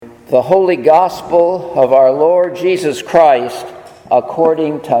The Holy Gospel of our Lord Jesus Christ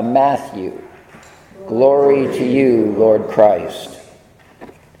according to Matthew. Glory to you, Lord Christ.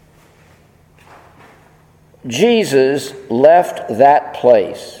 Jesus left that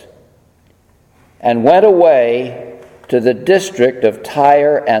place and went away to the district of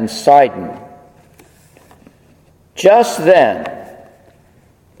Tyre and Sidon. Just then,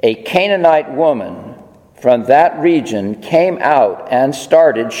 a Canaanite woman from that region came out and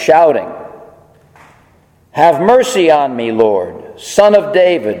started shouting, "Have mercy on me, Lord, Son of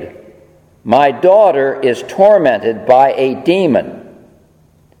David. My daughter is tormented by a demon."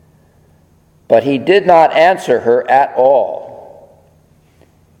 But he did not answer her at all.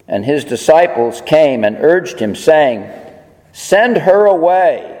 And his disciples came and urged him, saying, "Send her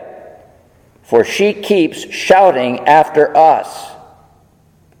away, for she keeps shouting after us."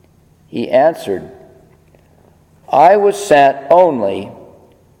 He answered, "I was sent only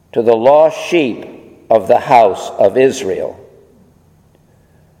to the lost sheep of the house of Israel."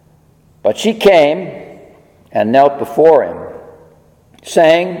 But she came and knelt before him,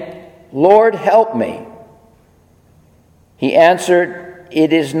 saying, "Lord, help me." He answered,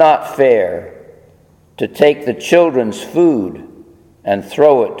 "It is not fair to take the children's food and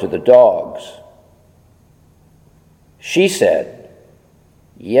throw it to the dogs." She said,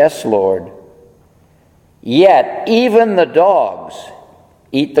 "Yes, Lord. Yet even the dogs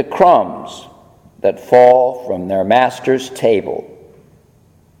eat the crumbs that fall from their master's table."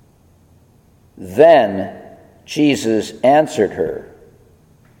 Then Jesus answered her,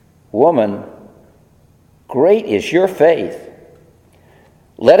 "Woman, great is your faith.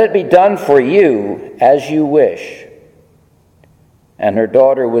 Let it be done for you as you wish." And her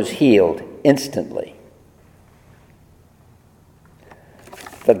daughter was healed instantly.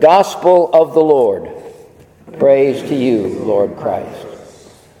 The Gospel of the Lord. Praise to you, Lord Christ.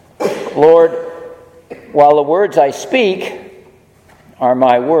 Lord, while the words I speak are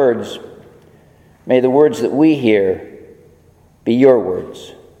my words, may the words that we hear be your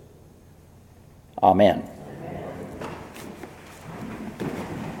words. Amen.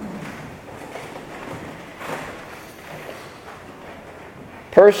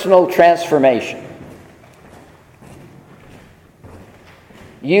 Personal transformation.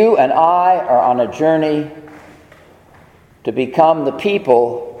 You and I are on a journey to become the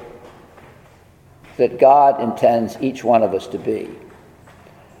people that God intends each one of us to be.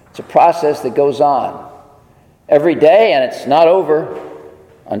 It's a process that goes on every day, and it's not over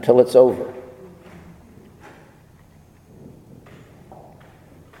until it's over.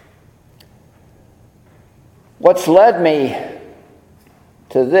 What's led me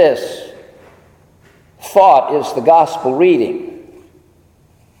to this thought is the gospel reading.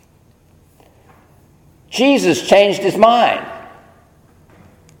 Jesus changed his mind.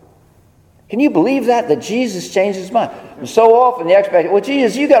 Can you believe that? That Jesus changed his mind? And so often the expectation, well,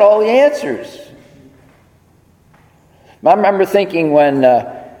 Jesus, you got all the answers. I remember thinking when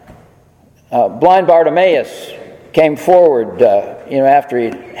blind Bartimaeus came forward, after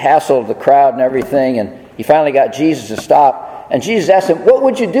he hassled the crowd and everything, and he finally got Jesus to stop. And Jesus asked him, "What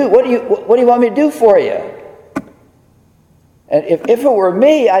would you do? What do you want me to do for you?" And if it were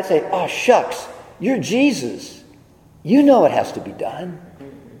me, I'd say, "Oh, shucks. You're Jesus. You know it has to be done."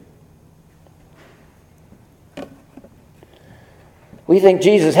 We think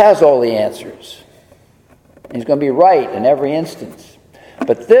Jesus has all the answers. He's going to be right in every instance.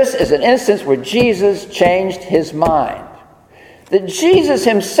 But this is an instance where Jesus changed his mind. That Jesus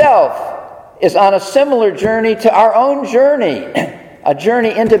himself is on a similar journey to our own journey, a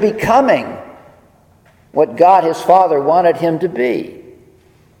journey into becoming what God his Father wanted him to be.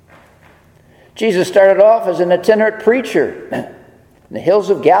 Jesus started off as an itinerant preacher in the hills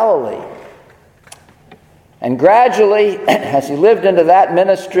of Galilee. And gradually, as he lived into that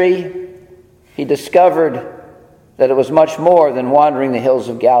ministry, he discovered that it was much more than wandering the hills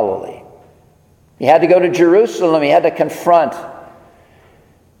of Galilee. He had to go to Jerusalem. He had to confront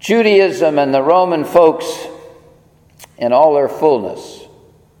Judaism and the Roman folks in all their fullness.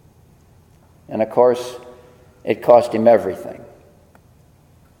 And of course, it cost him everything.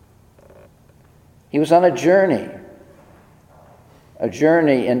 He was on a journey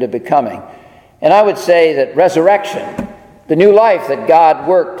into becoming. And I would say that resurrection, the new life that God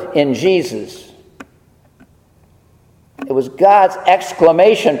worked in Jesus, it was God's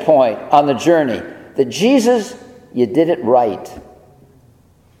exclamation point on the journey that Jesus, you did it right.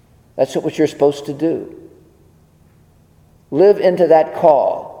 That's what you're supposed to do. Live into that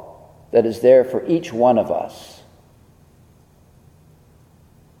call that is there for each one of us.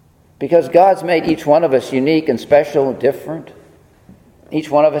 Because God's made each one of us unique and special and different. Each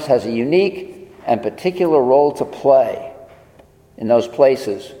one of us has a unique and particular role to play in those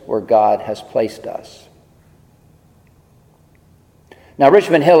places where God has placed us. Now,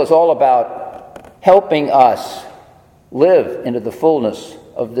 Richmond Hill is all about helping us live into the fullness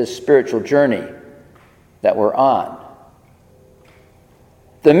of this spiritual journey that we're on.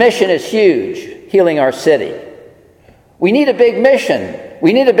 The mission is huge, healing our city. We need a big mission.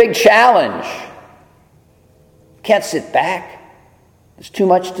 We need a big challenge. Can't sit back. There's too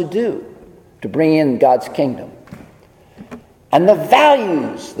much to do to bring in God's kingdom. And the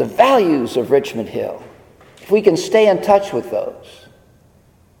values of Richmond Hill, if we can stay in touch with those,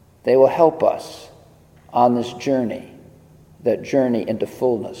 they will help us on this journey, that journey into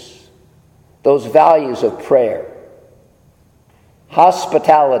fullness. Those values of prayer,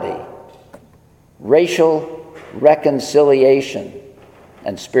 hospitality, racial reconciliation,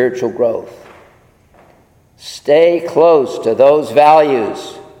 and spiritual growth. Stay close to those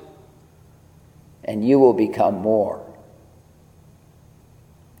values, and you will become more.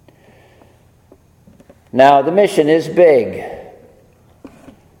 Now, the mission is big.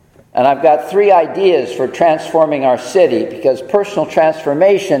 And I've got 3 ideas for transforming our city, because personal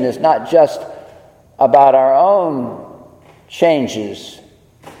transformation is not just about our own changes.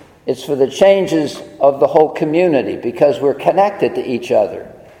 It's for the changes of the whole community, because we're connected to each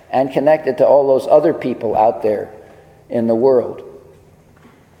other and connected to all those other people out there in the world.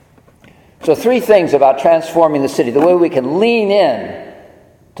 So 3 things about transforming the city, the way we can lean in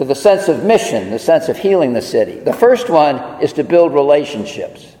to the sense of mission, the sense of healing the city. The first one is to build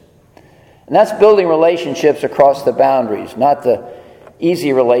relationships. And that's building relationships across the boundaries, not the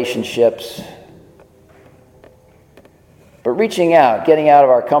easy relationships, but reaching out, getting out of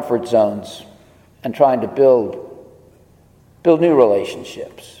our comfort zones and trying to build new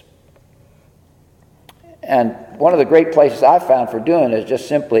relationships. And one of the great places I've found for doing it is just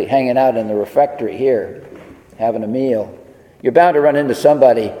simply hanging out in the refectory here, having a meal. You're bound to run into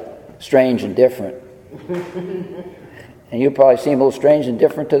somebody strange and different. And you probably seem a little strange and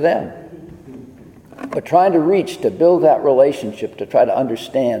different to them. But trying to build that relationship, to try to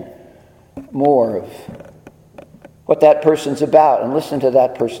understand more of what that person's about and listen to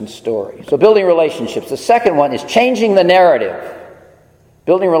that person's story. So building relationships. The second one is changing the narrative.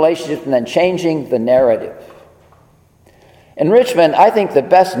 Building relationships and then changing the narrative. In Richmond, I think the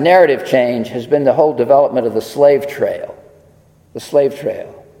best narrative change has been the whole development of the slave trail. The slave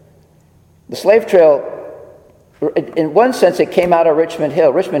trail. The slave trail, in one sense, it came out of Richmond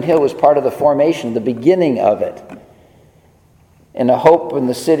Hill. Richmond Hill was part of the formation, the beginning of it. In the Hope in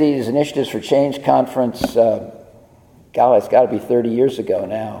the City's Initiatives for Change conference, it's got to be 30 years ago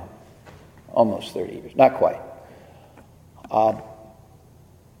now. Almost 30 years, not quite.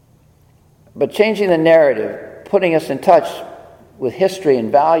 But changing the narrative, putting us in touch with history and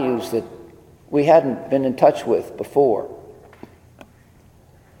values that we hadn't been in touch with before.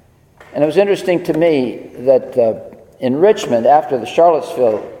 And it was interesting to me that in Richmond, after the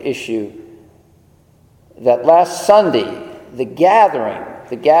Charlottesville issue, that last Sunday, the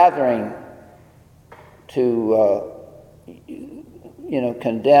gathering to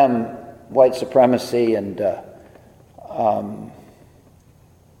condemn white supremacy and to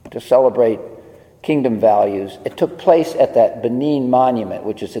celebrate kingdom values, it took place at that Benin Monument,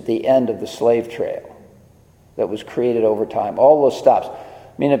 which is at the end of the slave trail that was created over time. All those stops.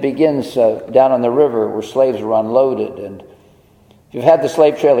 I mean, it begins down on the river where slaves were unloaded. And if you've had the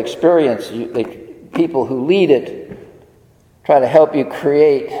slave trail experience, the people who lead it try to help you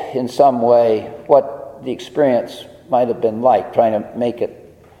create in some way what the experience might have been like, trying to make it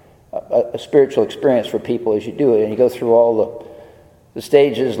a spiritual experience for people as you do it. And you go through all the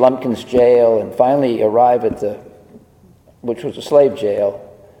stages, Lumpkin's jail, and finally arrive at which was a slave jail,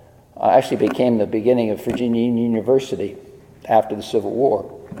 actually became the beginning of Virginia Union University after the Civil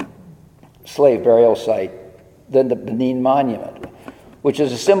War. Slave burial site, then the Benin Monument, which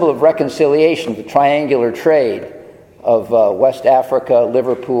is a symbol of reconciliation, the triangular trade of West Africa,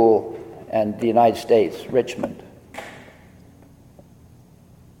 Liverpool, and the United States, Richmond.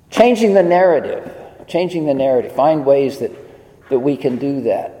 Changing the narrative, find ways that we can do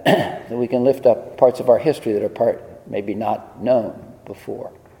that, that we can lift up parts of our history that are maybe not known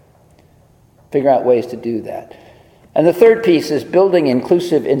before. Figure out ways to do that. And the third piece is building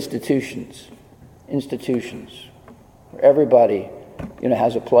inclusive institutions where everybody,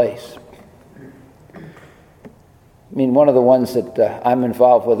 has a place. I mean, one of the ones that I'm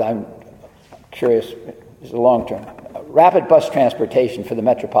involved with, I'm curious, is the long-term. Rapid bus transportation for the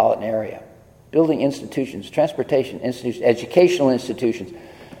metropolitan area. Building institutions, transportation institutions, educational institutions.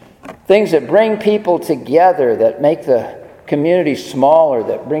 Things that bring people together, that make the communities smaller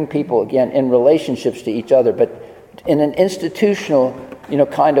that bring people, again, in relationships to each other, but in an institutional,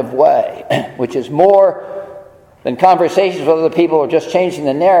 kind of way, which is more than conversations with other people or just changing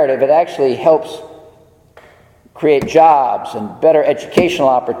the narrative. It actually helps create jobs and better educational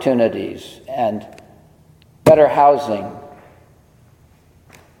opportunities and better housing,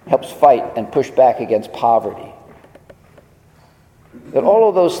 helps fight and push back against poverty. That all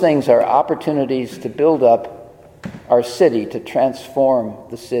of those things are opportunities to build up our city, to transform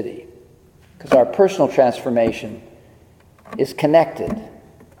the city. Because our personal transformation is connected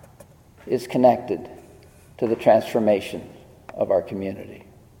to the transformation of our community.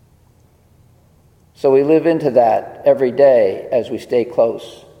 So we live into that every day as we stay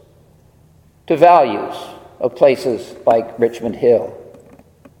close to values of places like Richmond Hill.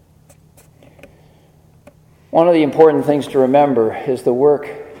 One of the important things to remember is the work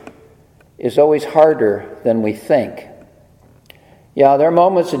is always harder than we think. Yeah, there are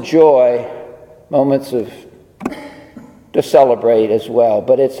moments of joy, moments to celebrate as well,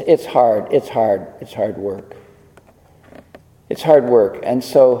 but it's hard work. It's hard work, and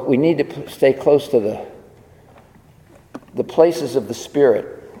so we need to stay close to the places of the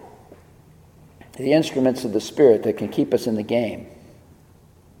Spirit, the instruments of the Spirit that can keep us in the game.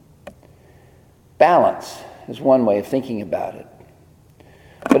 Balance is one way of thinking about it.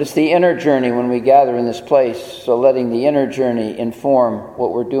 But it's the inner journey when we gather in this place, so letting the inner journey inform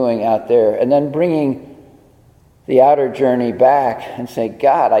what we're doing out there, and then bringing the outer journey back and say,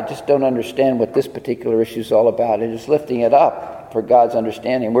 God, I just don't understand what this particular issue is all about, and just lifting it up for God's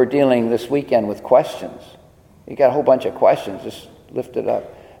understanding. We're dealing this weekend with questions. You got a whole bunch of questions, just lift it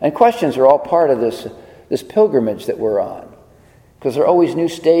up. And questions are all part of this pilgrimage that we're on, because there are always new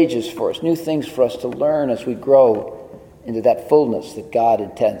stages for us, new things for us to learn as we grow into that fullness that God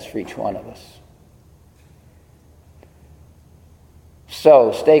intends for each one of us.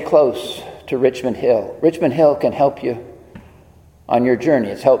 So stay close to Richmond Hill. Richmond Hill can help you on your journey.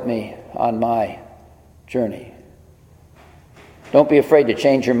 It's helped me on my journey. Don't be afraid to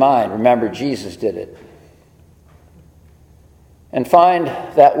change your mind. Remember, Jesus did it. And find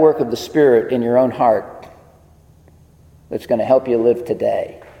that work of the Spirit in your own heart that's going to help you live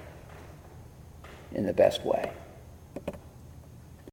today in the best way.